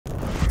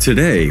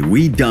Today,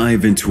 we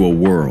dive into a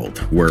world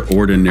where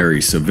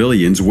ordinary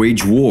civilians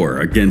wage war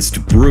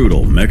against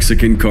brutal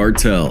Mexican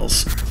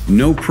cartels.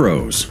 No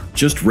pros,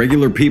 just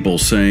regular people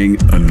saying,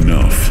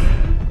 "Enough."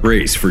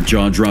 Brace for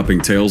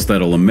jaw-dropping tales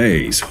that'll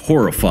amaze,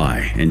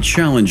 horrify, and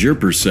challenge your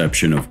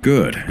perception of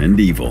good and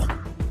evil.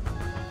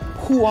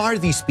 Who are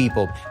these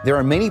people? There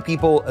are many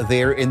people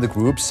there in the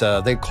groups.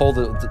 They call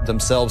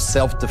themselves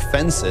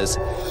self-defenses.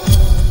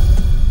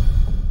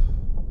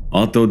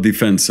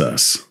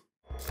 Autodefensas.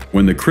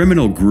 When the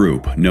criminal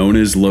group known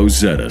as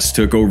Los Zetas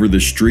took over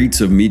the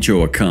streets of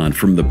Michoacán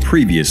from the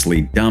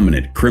previously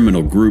dominant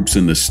criminal groups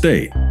in the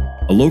state,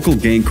 a local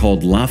gang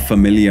called La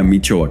Familia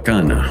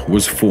Michoacana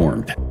was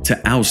formed to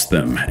oust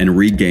them and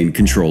regain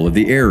control of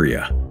the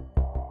area.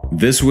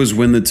 This was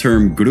when the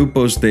term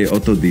Grupos de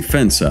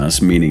Autodefensas,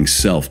 meaning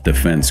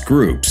self-defense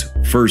groups,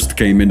 first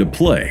came into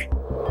play.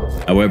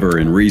 However,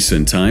 in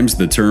recent times,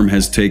 the term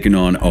has taken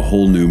on a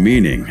whole new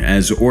meaning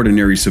as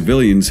ordinary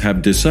civilians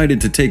have decided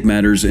to take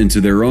matters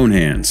into their own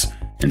hands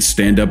and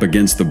stand up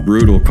against the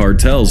brutal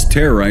cartels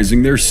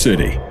terrorizing their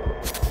city.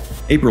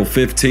 April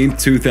 15,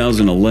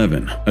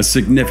 2011, a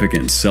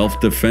significant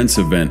self-defense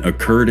event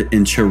occurred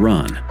in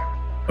Cherán.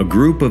 A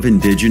group of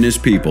indigenous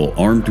people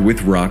armed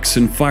with rocks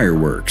and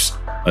fireworks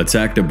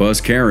attacked a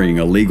bus carrying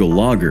illegal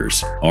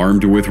loggers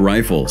armed with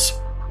rifles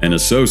and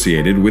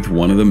associated with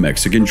one of the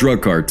Mexican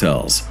drug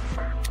cartels.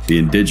 The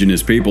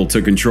indigenous people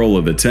took control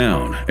of the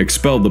town,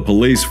 expelled the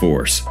police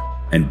force,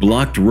 and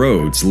blocked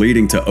roads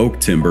leading to oak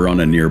timber on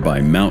a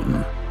nearby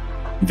mountain.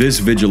 This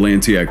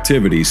vigilante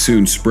activity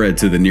soon spread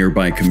to the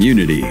nearby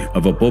community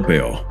of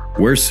Apopeo,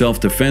 where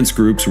self-defense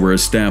groups were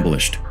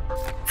established.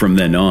 From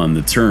then on,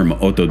 the term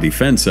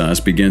autodefensas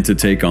began to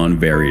take on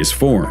various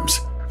forms,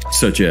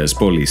 such as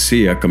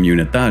Policía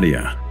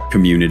Comunitaria,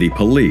 Community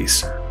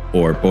Police,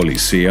 or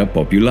Policía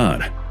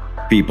Popular,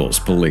 People's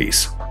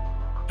Police.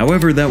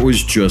 However, that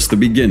was just the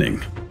beginning,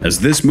 as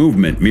this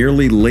movement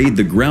merely laid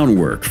the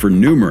groundwork for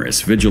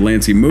numerous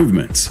vigilante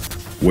movements,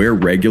 where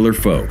regular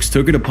folks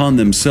took it upon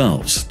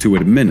themselves to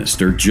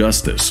administer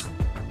justice.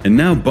 And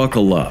now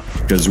buckle up,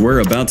 because we're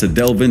about to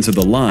delve into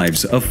the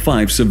lives of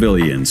 5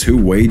 civilians who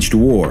waged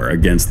war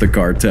against the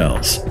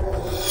cartels.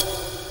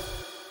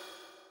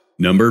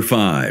 Number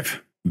 5.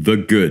 The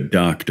Good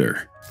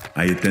Doctor.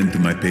 I attend to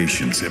my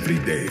patients every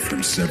day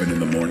from 7 in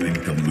the morning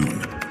till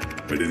noon.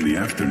 But in the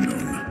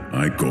afternoon,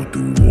 I go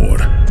to war.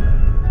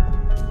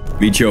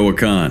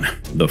 Michoacán,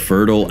 the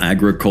fertile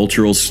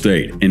agricultural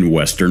state in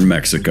western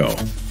Mexico,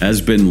 has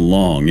been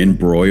long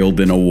embroiled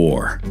in a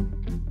war.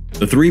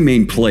 The 3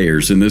 main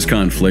players in this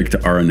conflict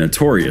are a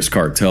notorious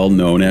cartel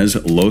known as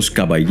Los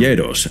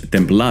Caballeros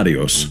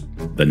Templarios,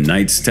 the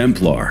Knights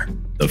Templar,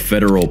 the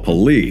Federal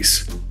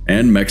Police,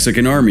 and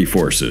Mexican Army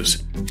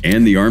forces,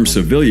 and the armed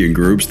civilian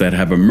groups that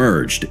have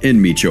emerged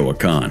in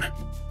Michoacán,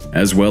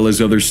 as well as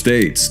other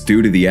states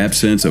due to the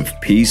absence of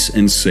peace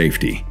and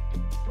safety.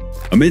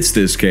 Amidst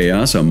this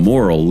chaos, a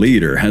moral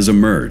leader has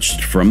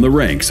emerged from the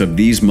ranks of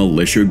these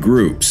militia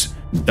groups,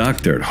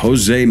 Dr.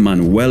 José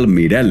Manuel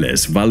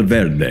Mireles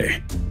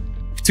Valverde.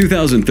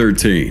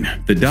 2013,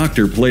 the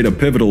doctor played a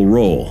pivotal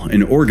role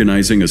in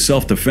organizing a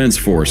self-defense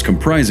force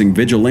comprising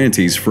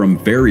vigilantes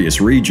from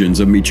various regions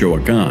of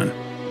Michoacán.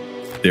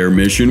 Their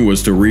mission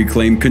was to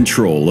reclaim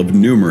control of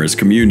numerous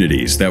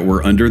communities that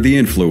were under the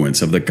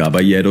influence of the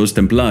Caballeros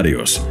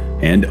Templarios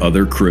and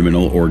other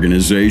criminal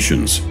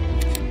organizations.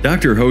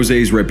 Dr.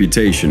 Jose's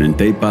reputation in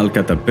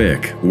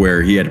Tepalcatepec,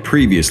 where he had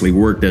previously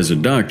worked as a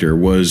doctor,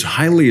 was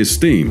highly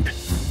esteemed.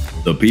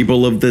 The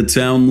people of the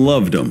town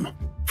loved him.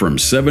 From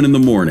 7 in the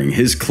morning,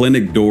 his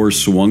clinic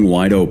doors swung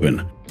wide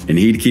open, and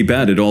he'd keep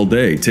at it all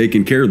day,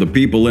 taking care of the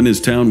people in his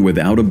town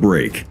without a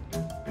break.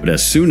 But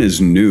as soon as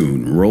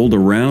noon rolled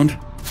around,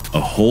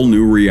 a whole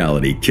new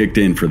reality kicked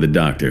in for the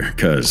doctor,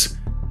 cause,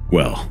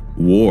 well,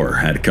 war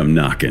had come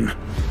knocking.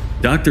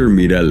 Dr.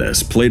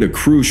 Mireles played a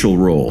crucial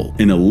role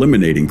in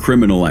eliminating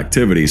criminal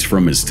activities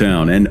from his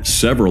town and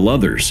several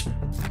others,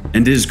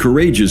 and his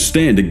courageous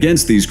stand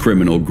against these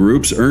criminal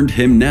groups earned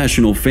him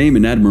national fame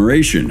and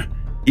admiration.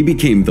 He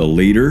became the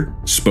leader,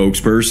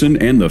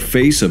 spokesperson, and the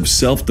face of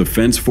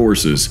self-defense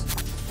forces.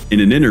 In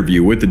an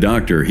interview with the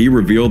doctor, he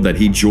revealed that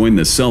he joined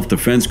the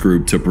self-defense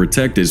group to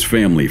protect his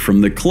family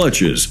from the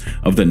clutches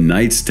of the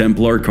Knights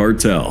Templar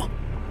cartel.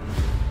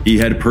 He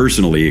had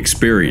personally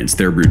experienced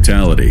their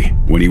brutality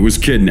when he was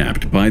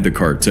kidnapped by the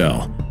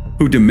cartel,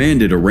 who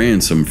demanded a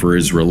ransom for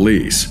his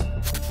release.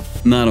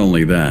 Not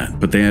only that,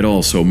 but they had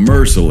also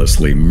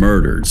mercilessly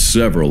murdered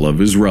several of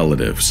his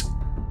relatives.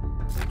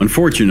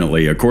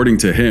 Unfortunately, according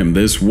to him,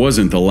 this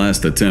wasn't the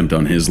last attempt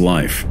on his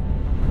life.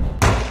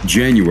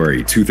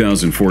 January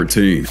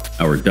 2014,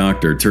 our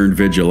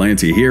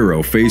doctor-turned-vigilante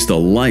hero faced a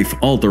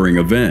life-altering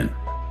event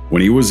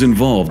when he was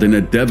involved in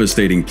a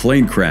devastating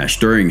plane crash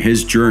during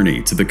his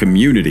journey to the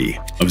community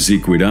of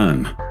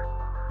Ziquidan.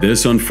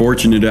 This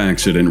unfortunate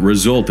accident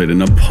resulted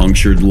in a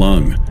punctured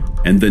lung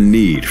and the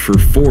need for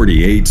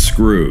 48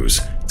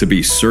 screws to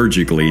be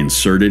surgically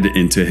inserted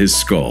into his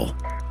skull.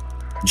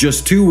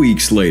 Just 2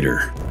 weeks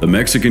later, the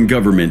Mexican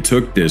government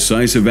took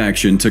decisive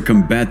action to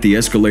combat the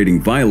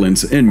escalating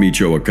violence in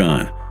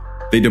Michoacán.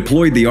 They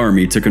deployed the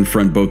army to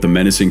confront both the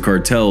menacing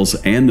cartels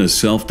and the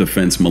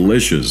self-defense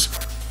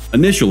militias.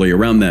 Initially,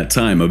 around that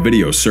time, a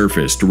video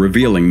surfaced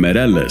revealing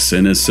Mireles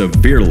in a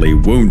severely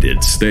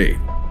wounded state.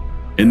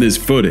 In this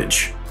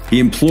footage, he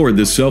implored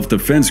the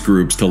self-defense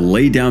groups to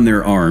lay down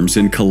their arms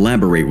and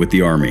collaborate with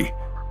the army.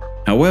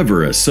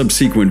 However, a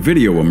subsequent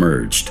video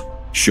emerged,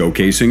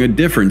 showcasing a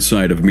different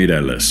side of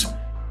Mireles,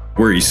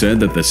 where he said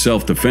that the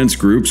self-defense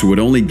groups would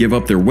only give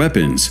up their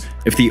weapons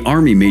if the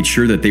army made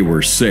sure that they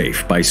were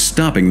safe by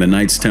stopping the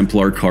Knights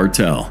Templar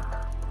cartel.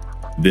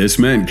 This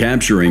meant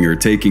capturing or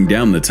taking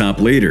down the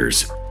top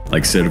leaders,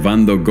 like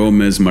Servando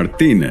Gomez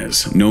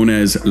Martinez, known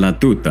as La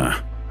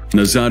Tuta,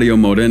 Nazario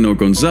Moreno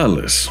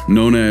Gonzalez,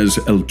 known as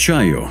El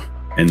Chayo,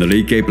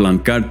 Enrique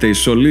Plancarte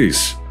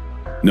Solis,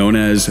 known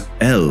as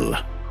El,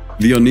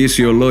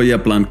 Dionisio Loya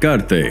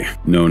Plancarte,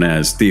 known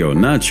as Tio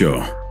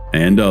Nacho,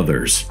 and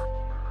others.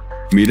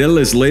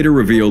 Mireles later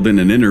revealed in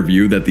an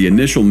interview that the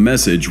initial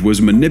message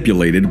was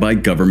manipulated by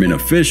government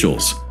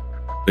officials.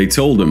 They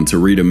told him to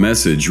read a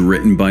message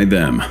written by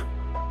them,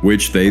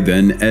 which they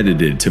then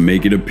edited to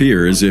make it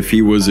appear as if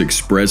he was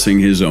expressing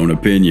his own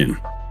opinion.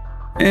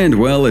 And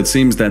well, it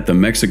seems that the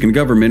Mexican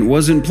government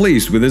wasn't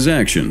pleased with his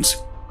actions.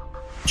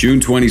 June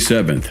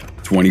 27,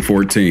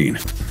 2014,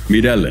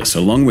 Mireles,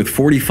 along with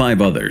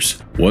 45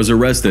 others, was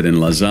arrested in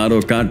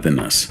Lázaro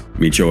Cárdenas,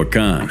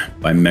 Michoacán,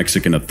 by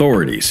Mexican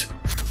authorities.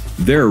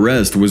 Their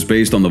arrest was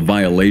based on the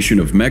violation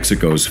of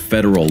Mexico's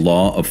federal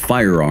law of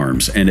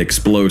firearms and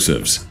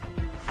explosives.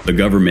 The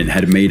government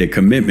had made a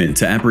commitment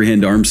to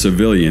apprehend armed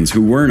civilians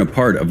who weren't a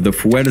part of the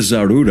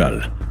Fuerza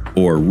Rural,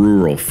 or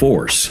Rural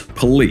Force,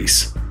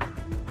 police.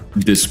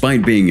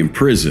 Despite being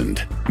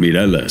imprisoned,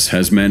 Mireles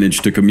has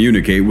managed to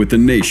communicate with the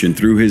nation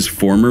through his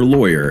former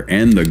lawyer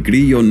and the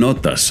Grillo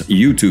Notas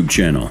YouTube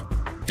channel.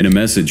 In a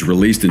message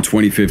released in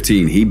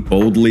 2015, he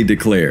boldly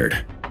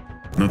declared,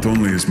 "Not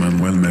only is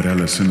Manuel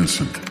Mireles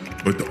innocent,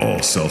 but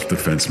all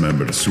self-defense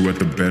members who had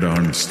to bear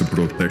arms to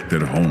protect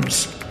their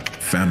homes,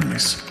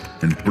 families,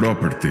 and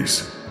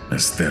properties,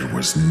 as there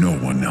was no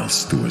one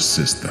else to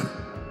assist them."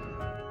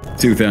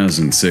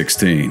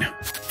 2016.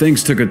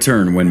 Things took a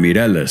turn when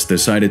Mireles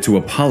decided to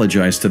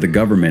apologize to the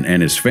government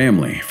and his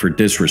family for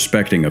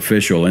disrespecting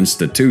official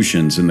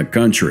institutions in the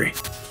country.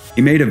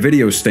 He made a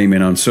video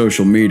statement on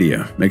social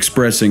media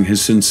expressing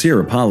his sincere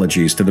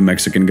apologies to the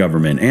Mexican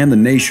government and the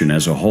nation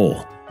as a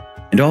whole.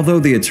 And although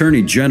the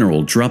Attorney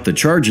General dropped the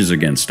charges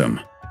against him,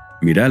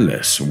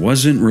 Mireles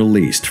wasn't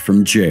released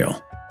from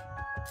jail.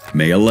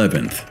 May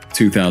 11th,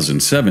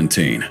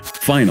 2017.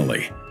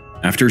 Finally,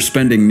 after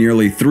spending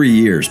nearly 3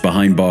 years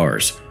behind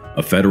bars,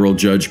 a federal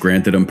judge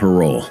granted him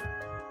parole.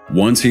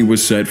 Once he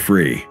was set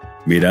free,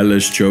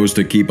 Mireles chose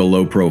to keep a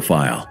low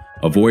profile,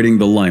 avoiding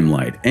the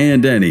limelight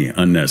and any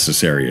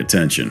unnecessary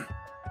attention.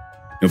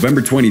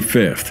 November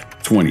 25th,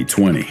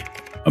 2020.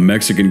 A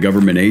Mexican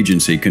government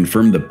agency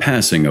confirmed the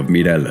passing of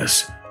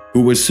Mireles,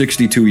 who was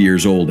 62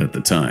 years old at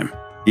the time.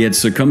 He had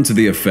succumbed to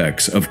the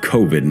effects of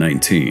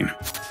COVID-19.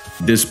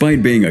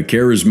 Despite being a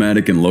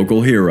charismatic and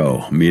local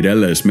hero,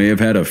 Mireles may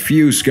have had a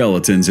few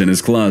skeletons in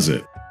his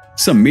closet.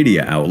 Some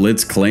media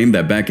outlets claim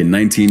that back in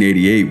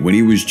 1988, when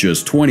he was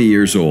just 20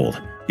 years old,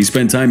 he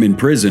spent time in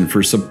prison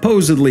for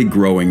supposedly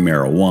growing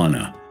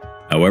marijuana.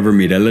 However,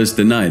 Mireles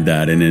denied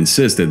that and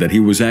insisted that he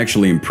was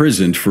actually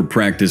imprisoned for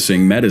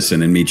practicing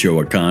medicine in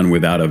Michoacán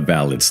without a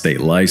valid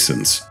state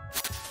license.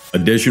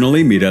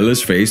 Additionally,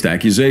 Mireles faced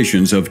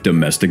accusations of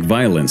domestic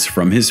violence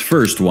from his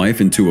first wife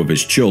and 2 of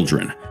his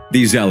children.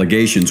 These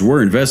allegations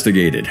were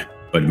investigated,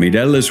 but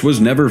Mireles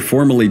was never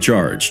formally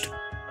charged.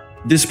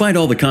 Despite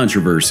all the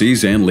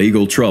controversies and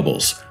legal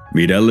troubles,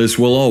 Mireles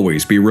will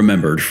always be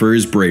remembered for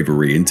his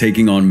bravery in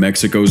taking on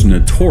Mexico's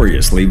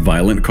notoriously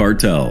violent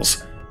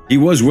cartels. He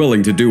was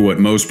willing to do what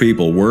most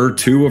people were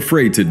too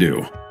afraid to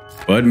do.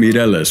 But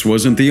Mireles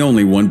wasn't the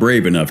only one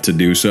brave enough to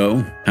do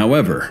so.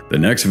 However, the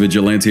next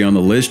vigilante on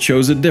the list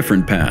chose a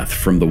different path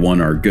from the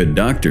one our good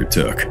doctor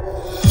took.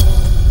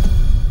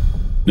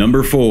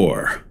 Number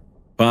 4.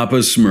 Papa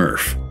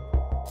Smurf.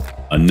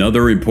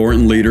 Another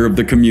important leader of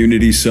the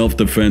community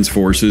self-defense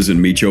forces in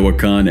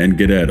Michoacán and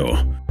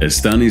Guerrero is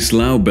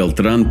Stanislao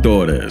Beltrán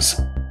Torres,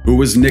 who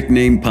was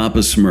nicknamed Papa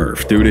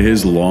Smurf due to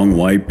his long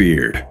white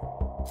beard.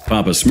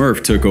 Papa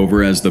Smurf took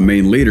over as the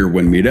main leader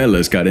when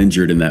Mireles got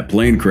injured in that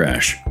plane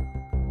crash.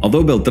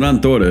 Although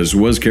Beltrán Torres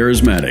was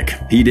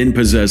charismatic, he didn't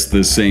possess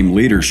the same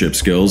leadership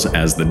skills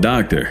as the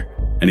doctor,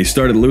 and he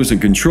started losing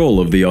control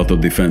of the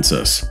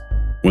autodefensas.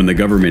 When the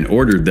government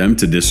ordered them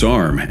to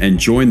disarm and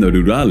join the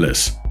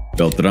Rurales,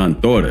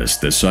 Beltrán Torres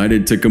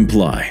decided to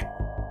comply.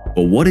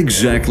 But what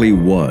exactly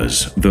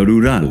was the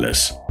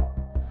Rurales?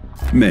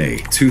 May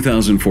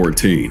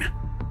 2014.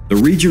 The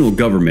regional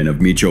government of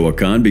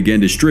Michoacán began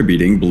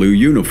distributing blue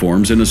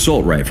uniforms and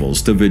assault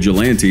rifles to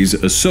vigilantes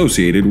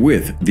associated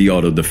with the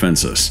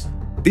autodefensas.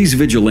 These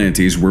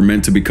vigilantes were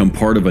meant to become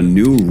part of a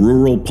new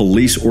rural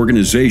police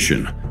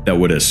organization that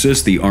would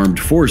assist the armed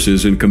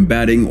forces in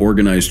combating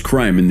organized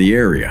crime in the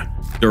area.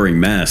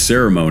 During mass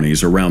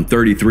ceremonies, around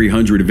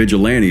 3,300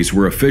 vigilantes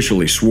were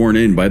officially sworn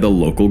in by the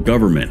local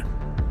government.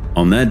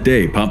 On that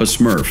day, Papa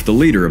Smurf, the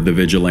leader of the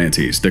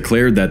vigilantes,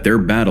 declared that their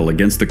battle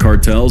against the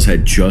cartels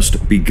had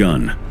just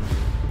begun.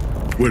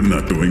 We're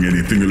not doing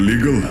anything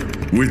illegal.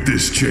 With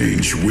this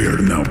change,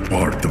 we're now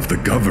part of the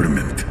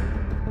government.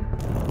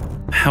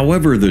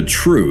 However, the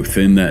truth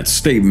in that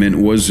statement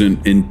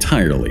wasn't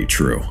entirely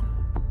true.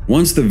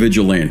 Once the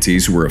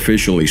vigilantes were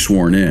officially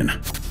sworn in,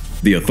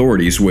 the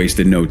authorities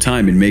wasted no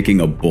time in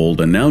making a bold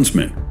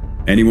announcement.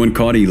 Anyone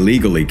caught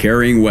illegally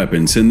carrying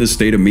weapons in the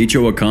state of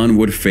Michoacán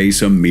would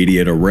face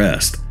immediate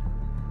arrest.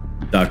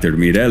 Dr.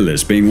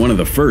 Mireles, being one of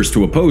the first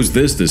to oppose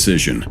this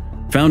decision,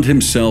 found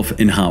himself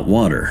in hot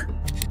water.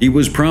 He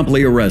was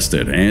promptly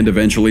arrested and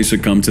eventually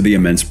succumbed to the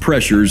immense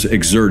pressures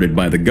exerted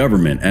by the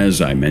government,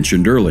 as I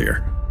mentioned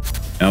earlier.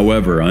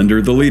 However,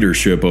 under the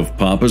leadership of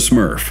Papa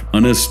Smurf,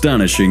 an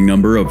astonishing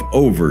number of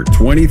over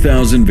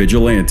 20,000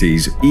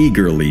 vigilantes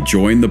eagerly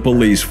joined the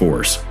police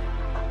force.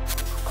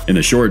 In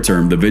the short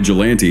term, the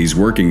vigilantes,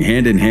 working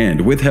hand in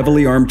hand with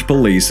heavily armed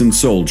police and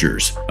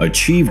soldiers,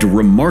 achieved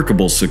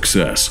remarkable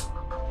success.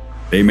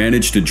 They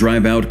managed to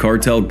drive out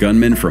cartel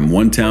gunmen from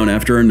one town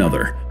after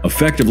another,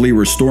 effectively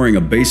restoring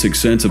a basic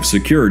sense of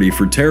security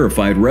for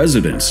terrified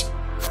residents.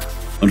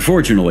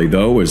 Unfortunately,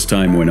 though, as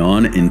time went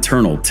on,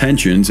 internal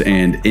tensions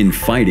and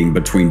infighting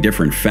between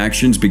different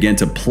factions began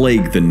to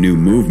plague the new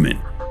movement,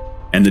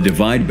 and the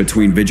divide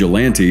between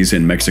vigilantes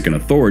and Mexican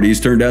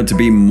authorities turned out to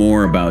be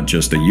more about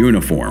just a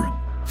uniform.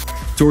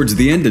 Towards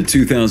the end of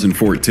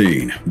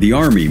 2014, the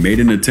army made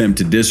an attempt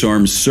to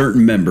disarm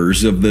certain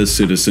members of the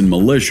citizen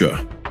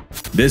militia.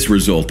 This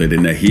resulted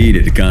in a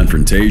heated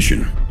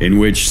confrontation, in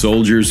which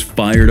soldiers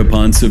fired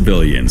upon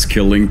civilians,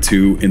 killing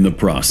 2 in the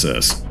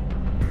process.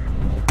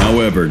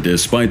 However,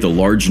 despite the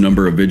large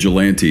number of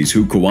vigilantes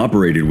who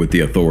cooperated with the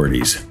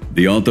authorities,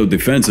 the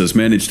autodefensas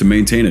managed to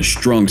maintain a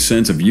strong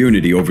sense of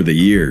unity over the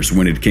years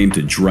when it came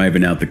to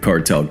driving out the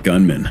cartel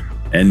gunmen.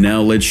 And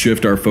now let's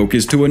shift our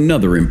focus to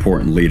another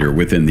important leader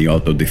within the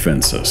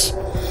autodefensas.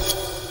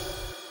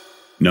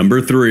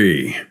 Number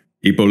 3.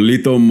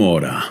 Hipólito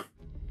Mora.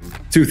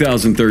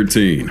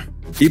 2013.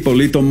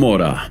 Hipólito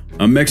Mora,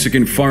 a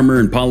Mexican farmer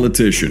and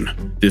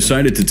politician,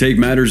 decided to take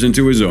matters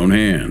into his own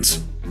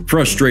hands.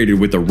 Frustrated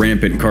with the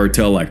rampant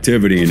cartel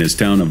activity in his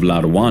town of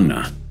La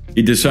Aduana,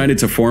 he decided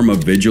to form a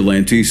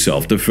vigilante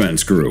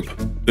self-defense group.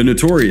 The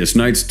notorious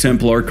Knights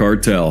Templar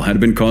cartel had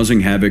been causing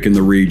havoc in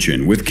the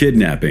region with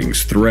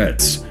kidnappings,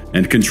 threats,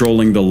 and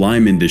controlling the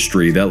lime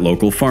industry that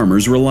local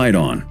farmers relied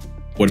on.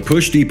 What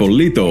pushed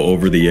Hipólito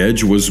over the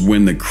edge was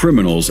when the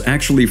criminals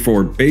actually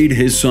forbade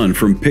his son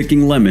from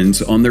picking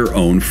lemons on their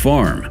own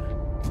farm.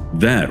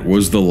 That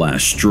was the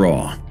last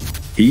straw.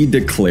 He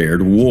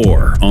declared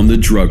war on the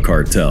drug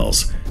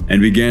cartels and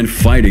began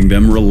fighting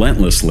them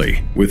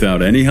relentlessly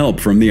without any help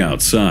from the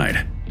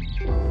outside.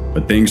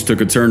 But things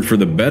took a turn for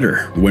the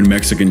better when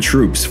Mexican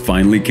troops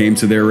finally came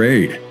to their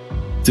aid.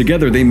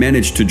 Together they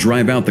managed to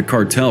drive out the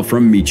cartel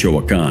from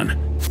Michoacán.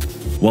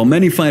 While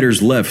many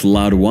fighters left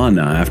La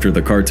Aduana after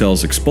the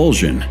cartel's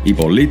expulsion,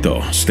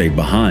 Hipólito stayed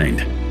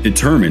behind,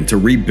 determined to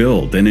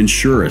rebuild and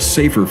ensure a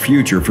safer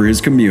future for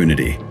his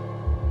community.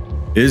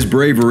 His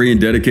bravery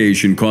and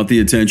dedication caught the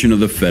attention of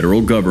the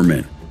federal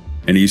government,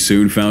 and he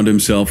soon found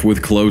himself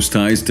with close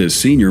ties to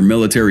senior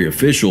military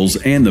officials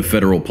and the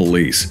federal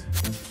police.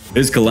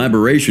 His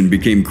collaboration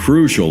became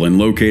crucial in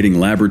locating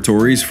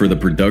laboratories for the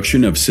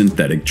production of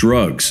synthetic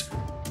drugs.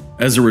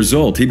 As a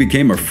result, he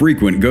became a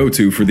frequent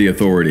go-to for the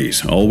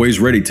authorities,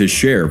 always ready to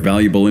share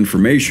valuable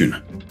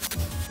information.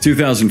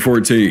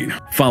 2014,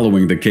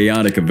 following the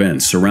chaotic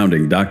events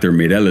surrounding Dr.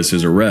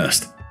 Mireles'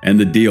 arrest and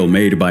the deal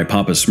made by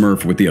Papa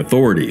Smurf with the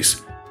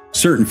authorities,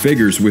 certain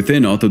figures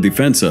within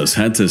autodefensas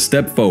had to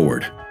step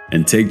forward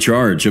and take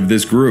charge of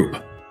this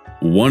group.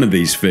 One of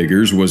these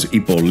figures was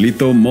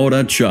Hipólito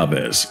Mora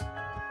Chavez.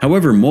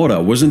 However,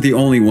 Mora wasn't the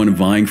only one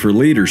vying for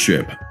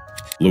leadership.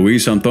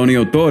 Luis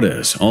Antonio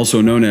Torres,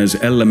 also known as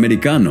El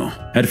Americano,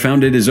 had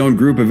founded his own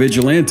group of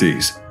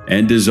vigilantes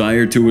and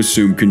desired to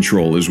assume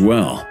control as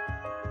well.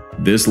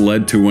 This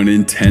led to an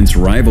intense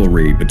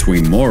rivalry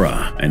between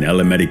Mora and El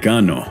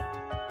Americano.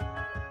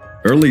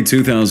 Early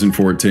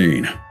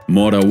 2014,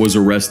 Mora was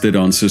arrested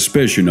on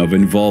suspicion of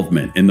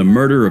involvement in the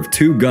murder of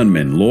 2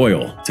 gunmen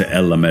loyal to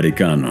El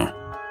Americano.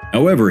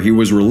 However, he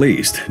was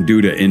released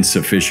due to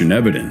insufficient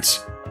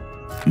evidence.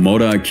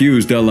 Mora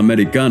accused El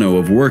Americano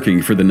of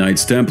working for the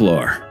Knights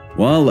Templar,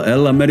 while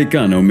El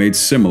Americano made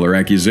similar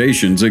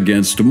accusations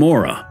against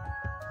Mora.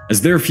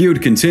 As their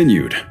feud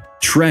continued,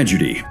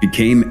 tragedy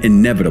became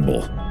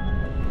inevitable.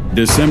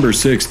 December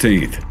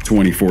 16,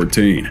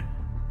 2014.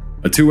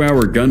 A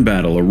 2-hour gun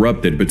battle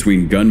erupted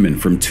between gunmen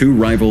from 2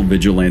 rival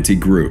vigilante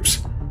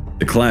groups.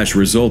 The clash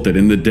resulted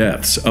in the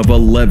deaths of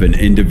 11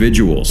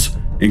 individuals,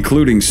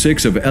 including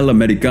 6 of El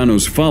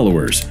Americano's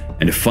followers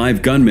and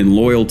 5 gunmen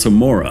loyal to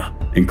Mora,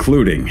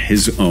 including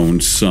his own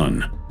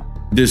son.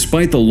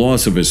 Despite the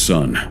loss of his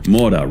son,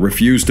 Mora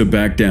refused to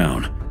back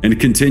down and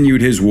continued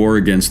his war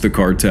against the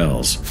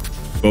cartels,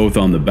 both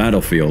on the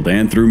battlefield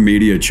and through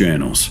media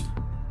channels.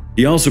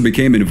 He also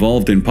became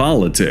involved in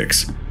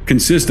politics,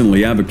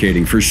 consistently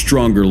advocating for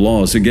stronger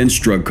laws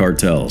against drug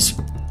cartels.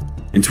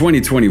 In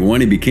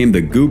 2021, he became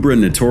the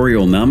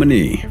gubernatorial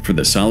nominee for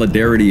the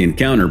Solidarity and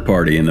Counter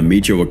Party in the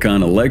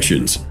Michoacán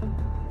elections.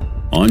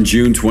 On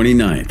June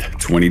 29,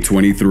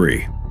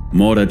 2023,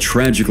 Mora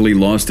tragically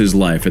lost his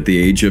life at the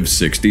age of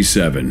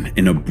 67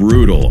 in a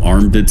brutal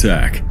armed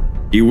attack.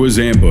 He was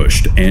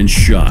ambushed and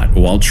shot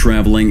while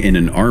traveling in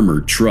an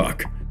armored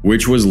truck,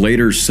 which was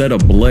later set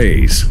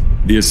ablaze.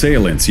 The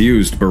assailants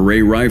used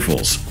Beret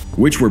rifles,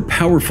 which were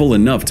powerful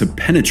enough to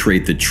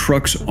penetrate the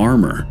truck's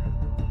armor.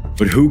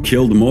 But who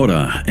killed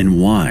Mora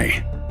and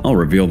why? I'll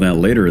reveal that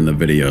later in the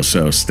video,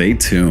 so stay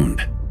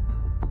tuned.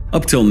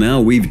 Up till now,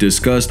 we've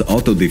discussed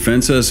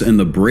autodefensas and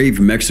the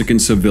brave Mexican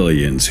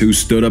civilians who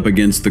stood up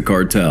against the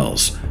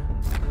cartels.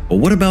 But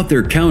what about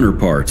their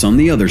counterparts on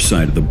the other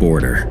side of the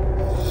border?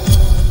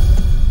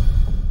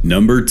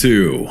 Number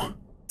 2.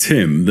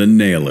 Tim the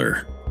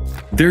Nailer.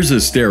 There's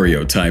a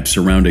stereotype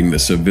surrounding the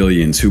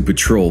civilians who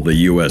patrol the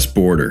US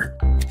border,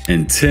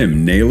 and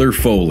Tim Nailer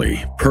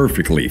Foley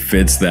perfectly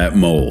fits that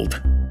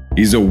mold.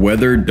 He's a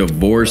weathered,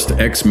 divorced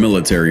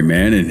ex-military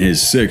man in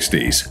his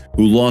 60s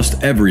who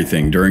lost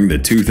everything during the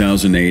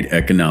 2008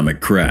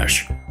 economic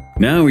crash.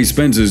 Now he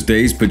spends his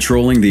days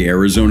patrolling the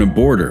Arizona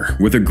border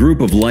with a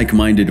group of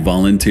like-minded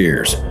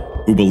volunteers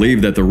who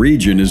believe that the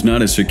region is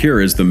not as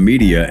secure as the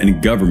media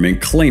and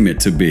government claim it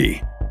to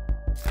be.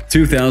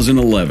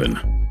 2011.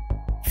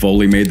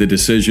 Foley made the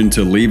decision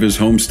to leave his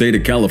home state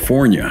of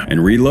California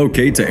and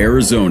relocate to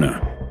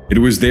Arizona. It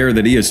was there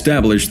that he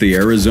established the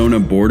Arizona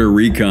Border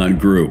Recon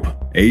Group,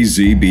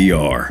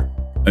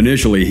 AZBR.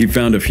 Initially, he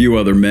found a few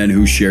other men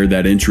who shared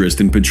that interest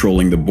in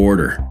patrolling the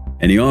border,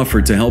 and he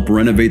offered to help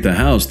renovate the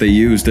house they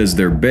used as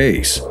their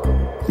base.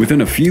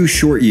 Within a few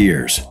short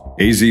years,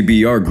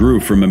 AZBR grew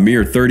from a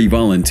mere 30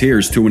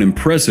 volunteers to an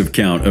impressive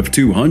count of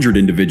 200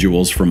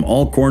 individuals from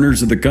all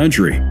corners of the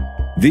country.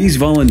 These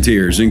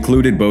volunteers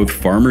included both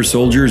farmer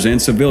soldiers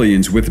and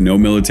civilians with no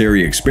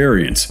military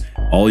experience,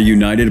 all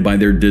united by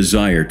their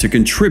desire to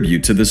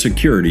contribute to the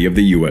security of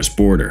the U.S.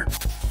 border.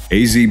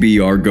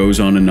 AZBR goes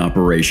on an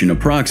operation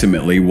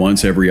approximately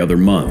once every other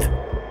month.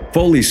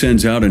 Foley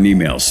sends out an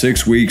email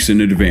 6 weeks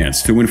in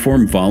advance to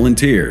inform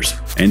volunteers,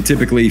 and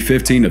typically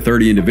 15 to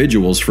 30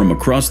 individuals from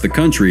across the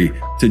country,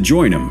 to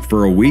join him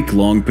for a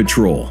week-long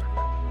patrol.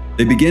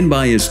 They begin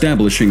by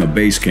establishing a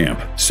base camp,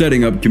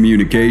 setting up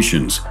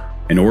communications,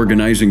 and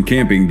organizing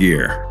camping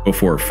gear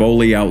before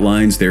Foley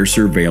outlines their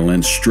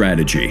surveillance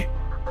strategy.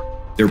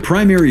 Their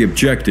primary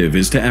objective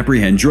is to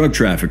apprehend drug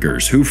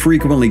traffickers who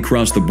frequently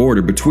cross the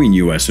border between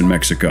US and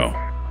Mexico.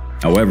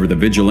 However, the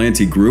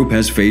vigilante group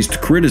has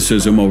faced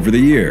criticism over the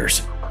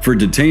years for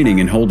detaining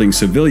and holding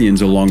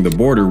civilians along the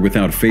border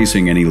without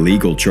facing any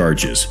legal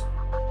charges.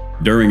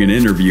 During an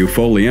interview,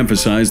 Foley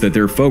emphasized that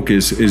their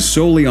focus is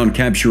solely on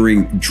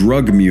capturing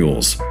drug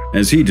mules,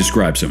 as he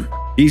describes them.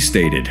 He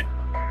stated,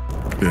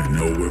 "There are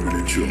no women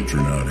and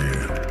children out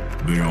here.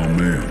 They all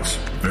males,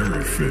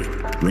 very fit,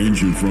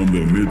 ranging from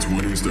their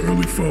mid-20s to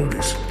early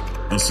 40s.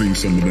 I've seen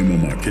some of them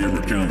on my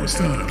camera countless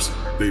times.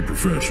 They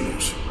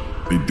professionals.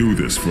 They do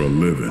this for a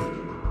living."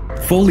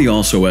 Foley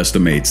also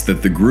estimates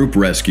that the group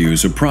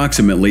rescues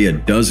approximately a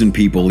dozen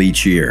people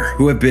each year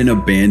who have been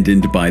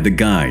abandoned by the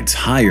guides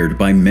hired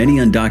by many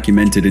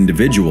undocumented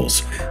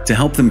individuals to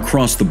help them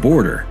cross the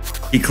border.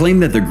 He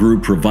claimed that the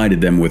group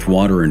provided them with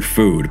water and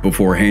food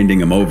before handing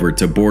them over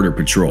to Border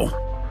Patrol.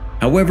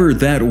 However,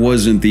 that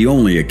wasn't the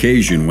only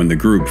occasion when the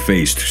group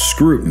faced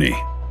scrutiny.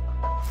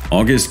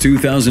 August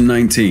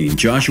 2019,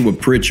 Joshua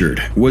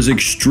Pritchard was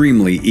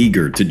extremely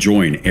eager to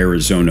join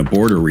Arizona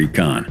Border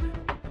Recon.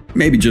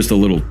 Maybe just a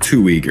little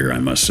too eager, I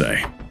must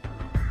say.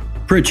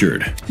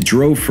 Pritchard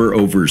drove for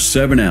over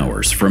 7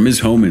 hours from his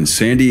home in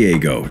San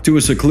Diego to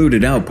a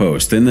secluded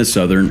outpost in the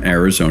southern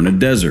Arizona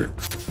desert.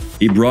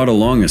 He brought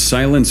along a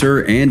silencer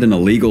and an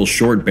illegal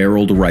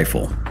short-barreled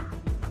rifle.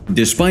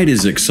 Despite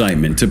his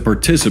excitement to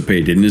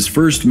participate in his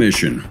first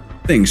mission,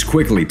 things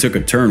quickly took a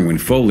turn when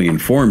Foley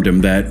informed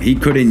him that he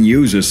couldn't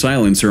use a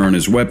silencer on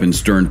his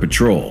weapons during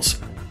patrols.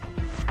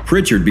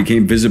 Pritchard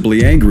became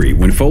visibly angry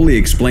when Foley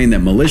explained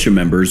that militia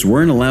members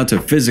weren't allowed to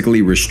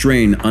physically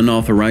restrain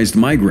unauthorized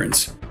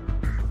migrants.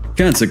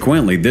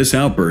 Consequently, this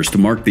outburst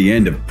marked the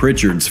end of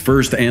Pritchard's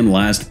first and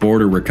last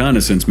border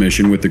reconnaissance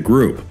mission with the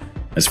group,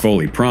 as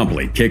Foley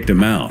promptly kicked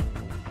him out.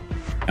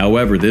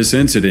 However, this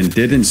incident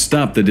didn't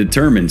stop the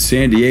determined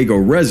San Diego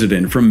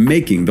resident from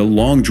making the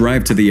long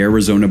drive to the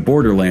Arizona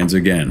borderlands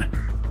again.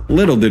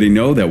 Little did he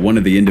know that one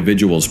of the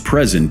individuals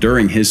present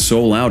during his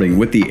sole outing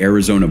with the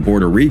Arizona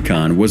Border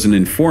Recon was an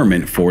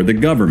informant for the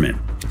government.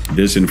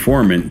 This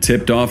informant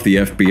tipped off the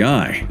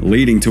FBI,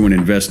 leading to an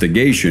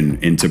investigation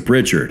into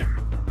Pritchard.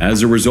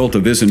 As a result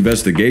of this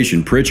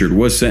investigation, Pritchard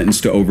was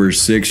sentenced to over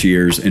 6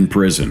 years in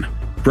prison.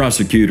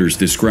 Prosecutors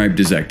described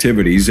his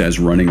activities as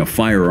running a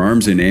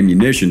firearms and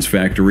ammunitions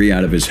factory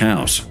out of his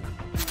house.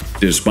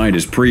 Despite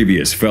his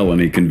previous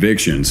felony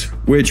convictions,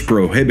 which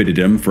prohibited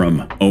him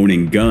from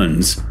owning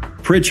guns,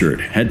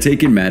 Pritchard had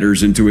taken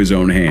matters into his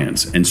own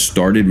hands and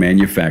started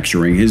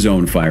manufacturing his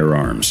own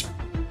firearms.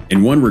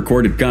 In one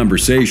recorded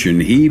conversation,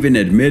 he even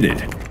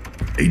admitted,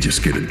 "They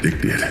just get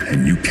addicted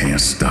and you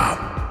can't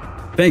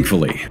stop."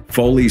 Thankfully,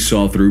 Foley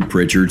saw through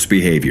Pritchard's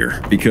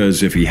behavior,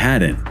 because if he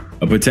hadn't,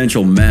 a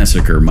potential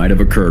massacre might have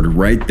occurred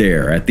right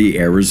there at the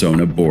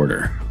Arizona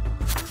border.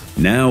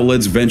 Now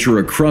let's venture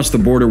across the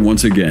border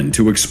once again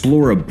to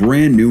explore a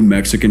brand new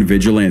Mexican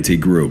vigilante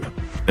group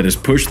that has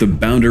pushed the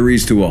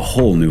boundaries to a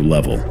whole new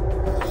level.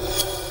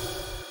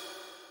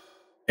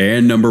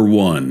 And number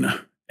 1,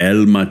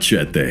 El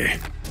Machete.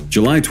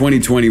 July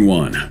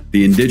 2021,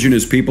 the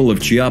indigenous people of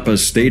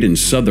Chiapas State in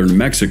southern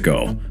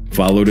Mexico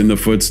followed in the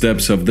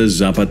footsteps of the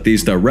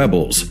Zapatista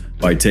rebels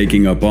by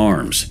taking up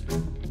arms.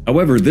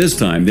 However, this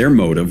time their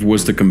motive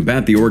was to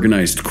combat the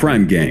organized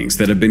crime gangs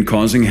that have been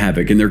causing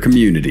havoc in their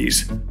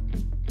communities.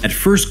 At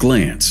first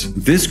glance,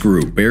 this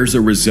group bears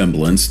a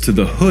resemblance to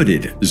the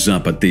hooded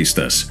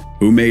Zapatistas,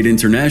 who made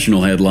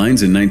international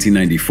headlines in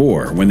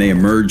 1994 when they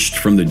emerged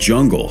from the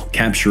jungle,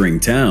 capturing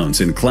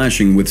towns and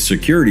clashing with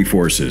security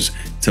forces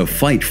to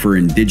fight for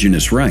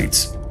indigenous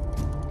rights.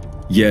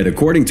 Yet,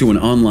 according to an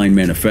online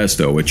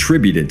manifesto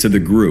attributed to the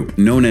group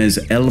known as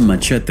El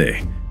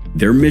Machete,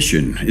 their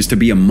mission is to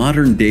be a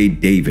modern-day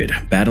David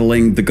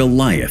battling the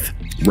Goliath,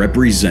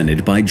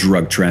 represented by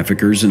drug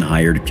traffickers and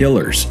hired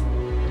killers.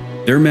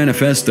 Their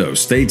manifesto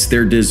states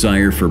their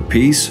desire for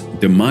peace,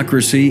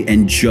 democracy,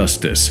 and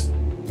justice.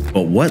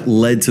 But what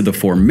led to the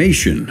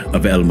formation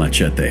of El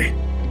Machete?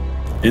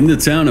 In the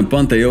town of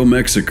Panteo,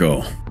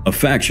 Mexico, a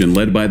faction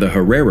led by the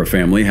Herrera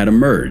family had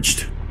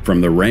emerged from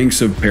the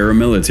ranks of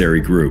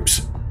paramilitary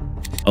groups.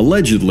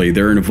 Allegedly,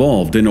 they're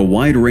involved in a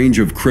wide range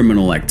of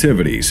criminal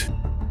activities,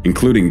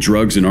 including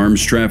drugs and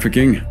arms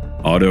trafficking,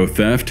 auto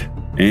theft,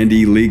 and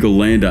illegal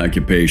land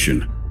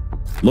occupation.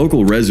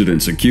 Local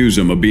residents accuse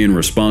them of being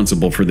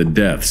responsible for the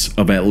deaths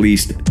of at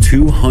least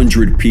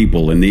 200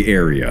 people in the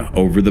area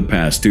over the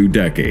past 2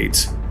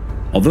 decades.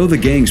 Although the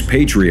gang's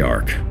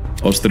patriarch,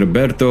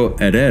 Osterberto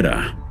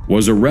Herrera,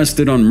 was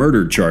arrested on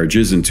murder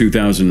charges in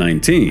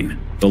 2019,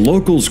 the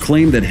locals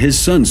claim that his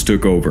sons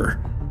took over,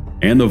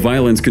 and the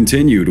violence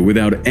continued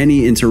without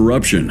any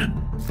interruption.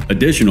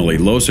 Additionally,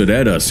 Los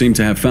Herrera seem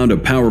to have found a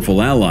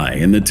powerful ally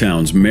in the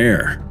town's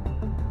mayor.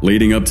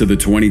 Leading up to the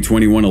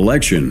 2021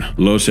 election,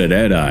 Los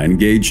Herrera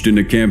engaged in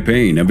a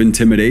campaign of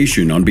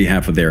intimidation on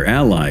behalf of their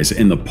allies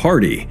in the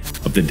Party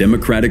of the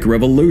Democratic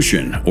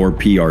Revolution, or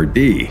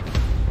PRD.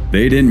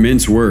 They didn't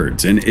mince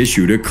words and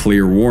issued a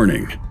clear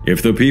warning.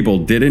 If the people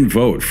didn't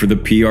vote for the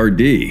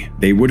PRD,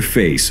 they would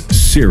face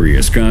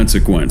serious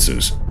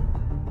consequences.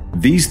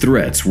 These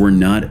threats were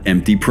not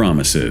empty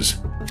promises.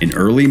 In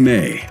early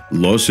May,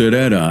 Los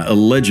Herrera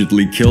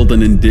allegedly killed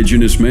an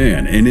indigenous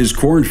man in his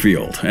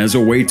cornfield as a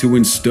way to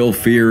instill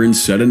fear and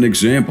set an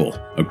example,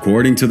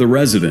 according to the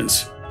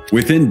residents.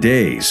 Within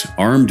days,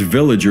 armed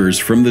villagers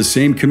from the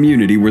same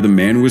community where the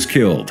man was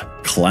killed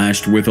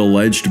clashed with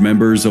alleged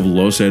members of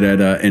Los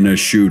Herrera in a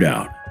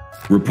shootout.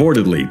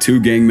 Reportedly, 2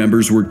 gang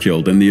members were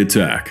killed in the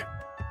attack.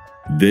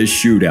 This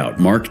shootout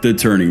marked the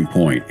turning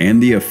point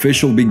and the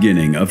official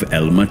beginning of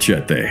El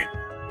Machete.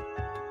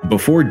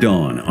 Before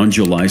dawn on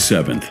July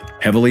 7th,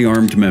 heavily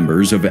armed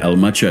members of El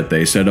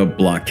Machete set up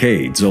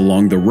blockades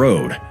along the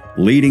road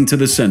leading to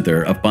the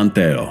center of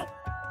Panteo.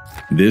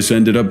 This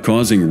ended up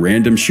causing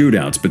random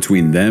shootouts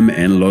between them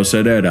and Los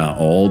Herrera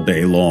all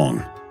day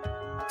long.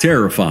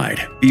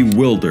 Terrified,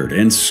 bewildered,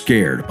 and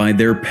scared by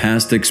their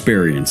past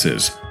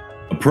experiences,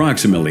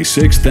 approximately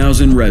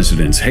 6,000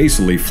 residents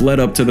hastily fled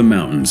up to the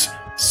mountains,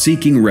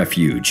 seeking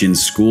refuge in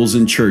schools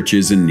and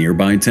churches in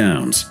nearby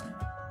towns.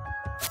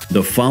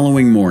 The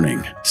following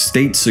morning,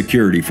 state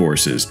security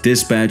forces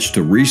dispatched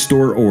to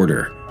restore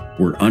order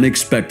were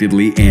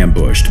unexpectedly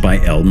ambushed by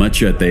El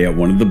Machete at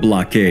one of the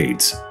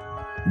blockades.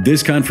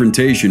 This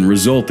confrontation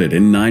resulted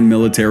in 9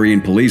 military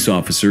and police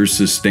officers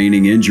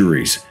sustaining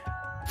injuries,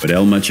 but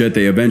El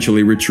Machete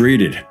eventually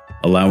retreated,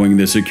 allowing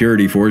the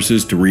security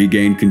forces to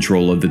regain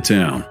control of the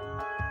town.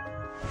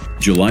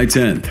 July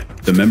 10th,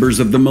 the members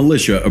of the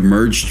militia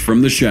emerged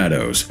from the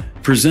shadows,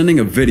 presenting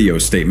a video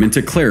statement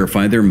to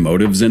clarify their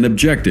motives and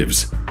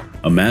objectives.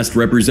 A masked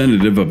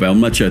representative of El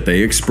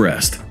Machete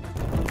expressed,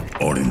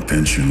 "Our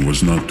intention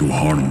was not to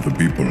harm the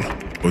people,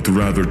 but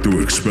rather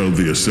to expel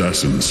the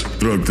assassins,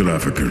 drug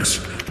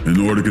traffickers, and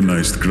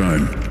organized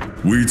crime.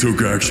 We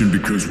took action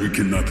because we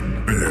cannot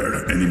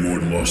bear any more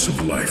loss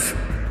of life."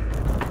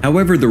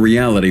 However, the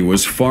reality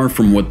was far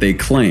from what they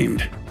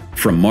claimed.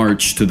 From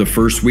March to the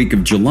first week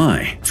of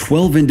July,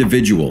 12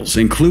 individuals,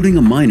 including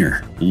a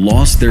minor,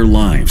 lost their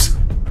lives,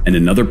 and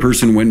another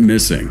person went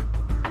missing.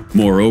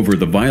 Moreover,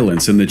 the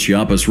violence in the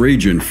Chiapas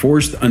region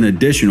forced an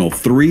additional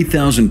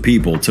 3,000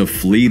 people to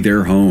flee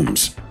their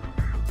homes.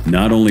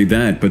 Not only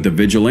that, but the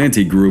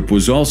vigilante group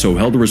was also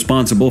held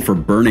responsible for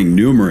burning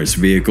numerous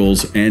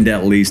vehicles and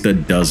at least a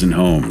dozen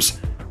homes.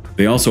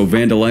 They also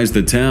vandalized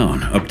the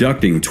town,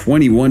 abducting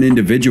 21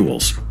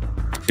 individuals.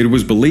 It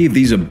was believed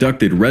these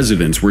abducted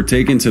residents were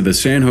taken to the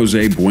San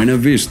Jose Buena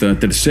Vista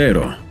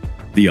Tercero,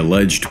 the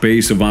alleged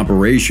base of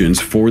operations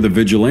for the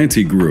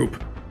vigilante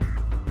group.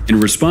 In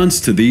response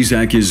to these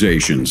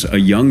accusations, a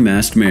young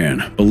masked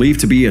man, believed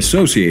to be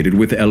associated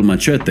with El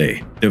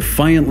Machete,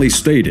 defiantly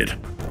stated,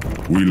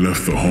 "We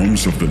left the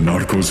homes of the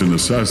narcos and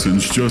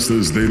assassins just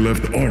as they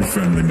left our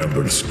family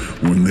members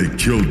when they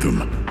killed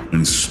them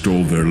and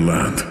stole their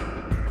land."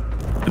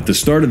 At the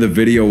start of the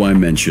video, I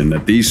mentioned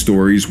that these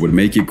stories would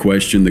make you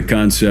question the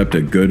concept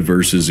of good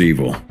versus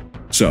evil.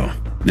 So,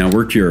 now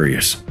we're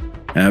curious.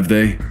 Have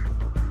they?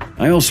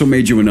 I also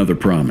made you another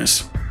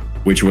promise,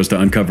 which was to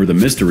uncover the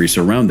mystery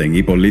surrounding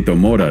Hipólito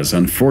Mora's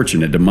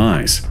unfortunate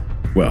demise.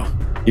 Well,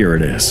 here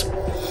it is.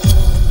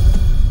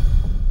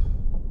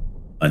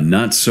 A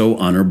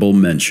not-so-honorable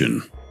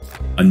mention.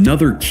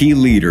 Another key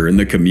leader in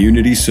the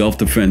community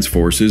self-defense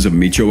forces of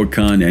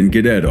Michoacán and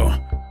Guerrero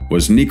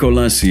was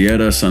Nicolás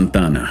Sierra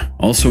Santana,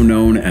 also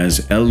known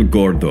as El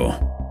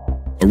Gordo.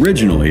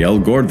 Originally, El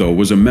Gordo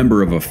was a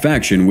member of a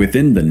faction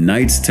within the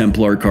Knights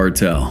Templar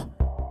cartel.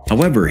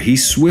 However, he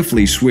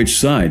swiftly switched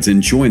sides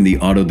and joined the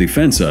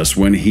Autodefensas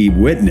when he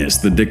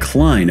witnessed the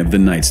decline of the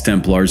Knights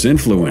Templar's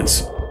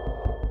influence.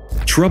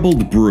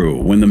 Troubled brew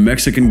when the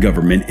Mexican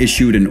government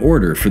issued an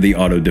order for the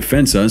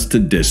Autodefensas to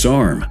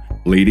disarm,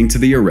 leading to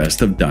the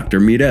arrest of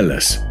Dr.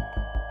 Mireles.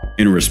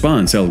 In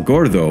response, El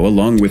Gordo,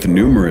 along with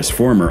numerous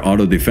former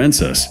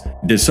Autodefensas,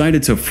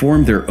 decided to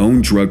form their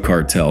own drug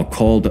cartel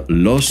called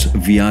Los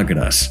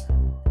Viagras.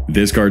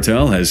 This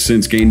cartel has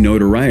since gained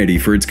notoriety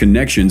for its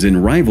connections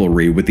and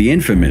rivalry with the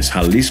infamous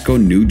Jalisco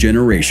New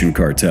Generation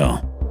cartel.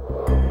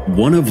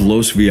 One of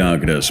Los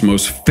Viagras'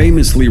 most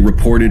famously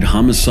reported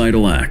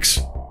homicidal acts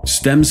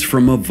stems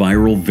from a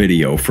viral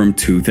video from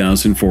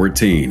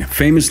 2014,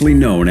 famously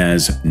known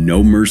as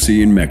No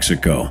Mercy in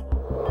Mexico,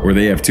 where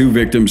they have two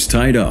victims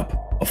tied up,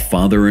 a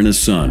father and a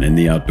son, in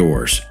the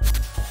outdoors.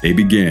 They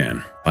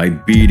began by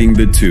beating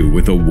the two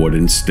with a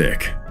wooden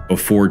stick,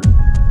 before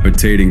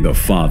decapitating the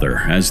father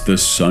as the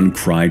son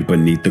cried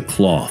beneath the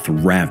cloth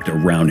wrapped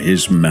around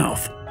his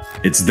mouth.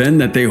 It's then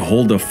that they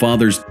hold the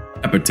father's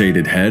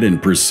decapitated head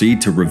and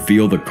proceed to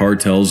reveal the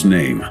cartel's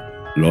name,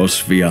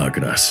 Los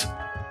Viagras.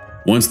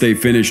 Once they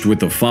finished with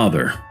the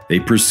father, they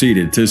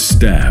proceeded to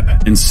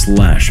stab and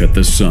slash at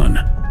the son,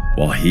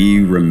 while he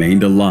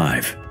remained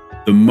alive.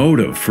 The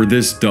motive for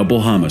this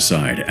double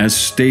homicide, as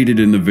stated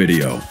in the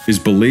video, is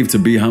believed to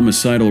be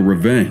homicidal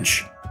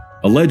revenge.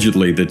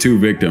 Allegedly, the two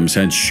victims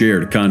had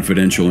shared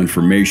confidential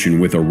information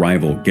with a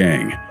rival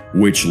gang,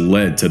 which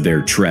led to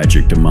their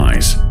tragic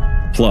demise.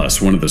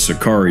 Plus, one of the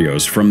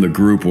sicarios from the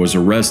group was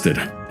arrested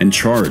and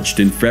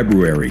charged in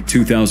February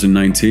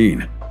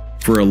 2019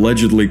 for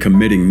allegedly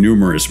committing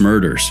numerous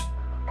murders.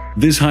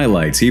 This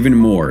highlights even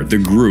more the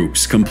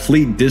group's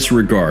complete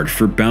disregard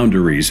for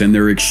boundaries and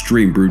their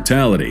extreme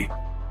brutality.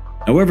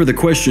 However, the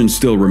question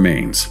still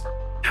remains: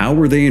 how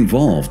were they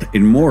involved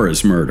in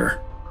Mora's murder?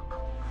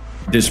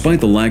 Despite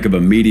the lack of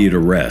immediate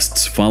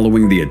arrests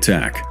following the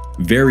attack,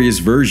 various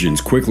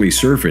versions quickly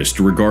surfaced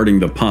regarding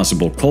the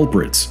possible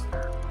culprits.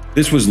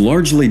 This was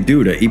largely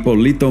due to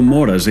Hipólito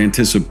Mora's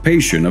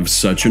anticipation of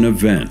such an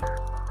event.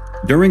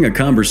 During a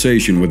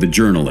conversation with a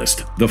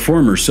journalist, the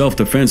former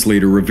self-defense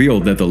leader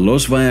revealed that the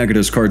Los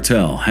Viagras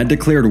cartel had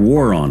declared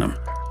war on him.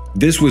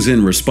 This was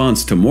in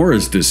response to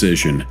Mora's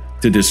decision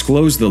to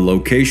disclose the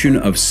location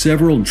of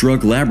several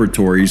drug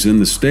laboratories in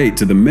the state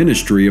to the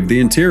Ministry of the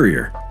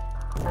Interior.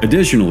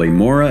 Additionally,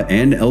 Mora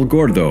and El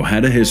Gordo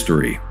had a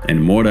history,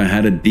 and Mora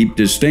had a deep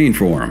disdain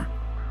for him.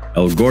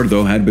 El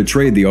Gordo had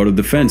betrayed the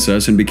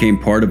Autodefensas and became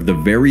part of the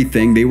very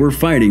thing they were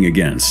fighting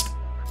against.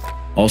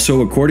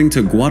 Also, according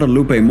to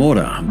Guadalupe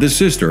Mora, the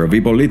sister of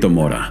Hipólito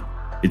Mora,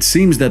 it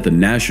seems that the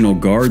National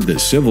Guard, the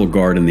Civil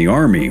Guard, and the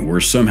Army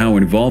were somehow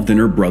involved in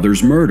her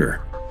brother's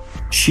murder.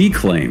 She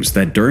claims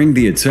that during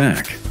the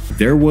attack,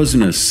 there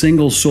wasn't a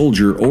single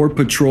soldier or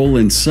patrol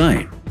in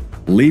sight,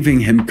 leaving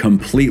him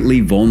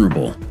completely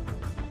vulnerable.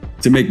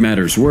 To make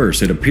matters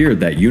worse, it appeared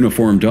that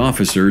uniformed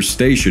officers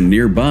stationed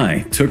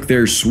nearby took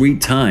their sweet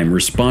time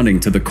responding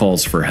to the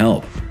calls for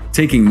help,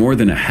 taking more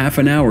than a half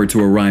an hour to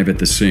arrive at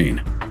the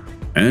scene.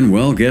 And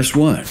well, guess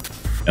what?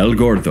 El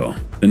Gordo,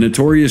 the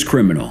notorious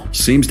criminal,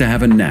 seems to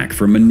have a knack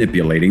for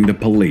manipulating the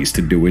police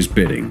to do his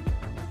bidding.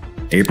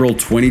 April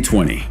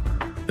 2020,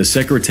 the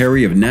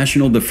Secretary of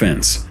National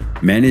Defense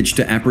managed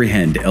to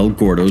apprehend El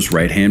Gordo's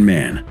right-hand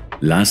man,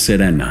 La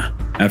Serena,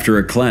 after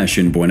a clash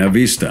in Buena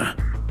Vista.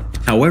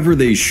 However,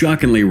 they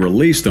shockingly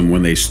released him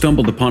when they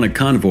stumbled upon a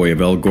convoy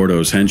of El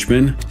Gordo's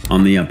henchmen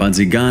on the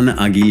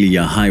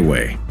Apazigan-Aguililla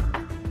highway.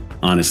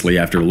 Honestly,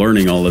 after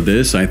learning all of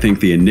this, I think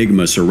the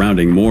enigma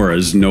surrounding Mora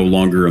is no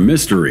longer a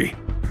mystery.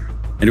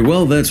 And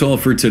well, that's all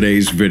for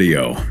today's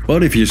video.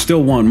 But if you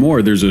still want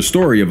more, there's a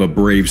story of a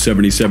brave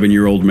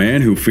 77-year-old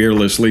man who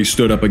fearlessly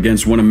stood up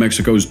against one of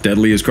Mexico's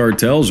deadliest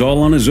cartels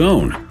all on his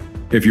own.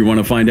 If you want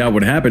to find out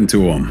what happened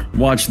to him,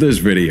 watch this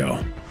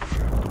video.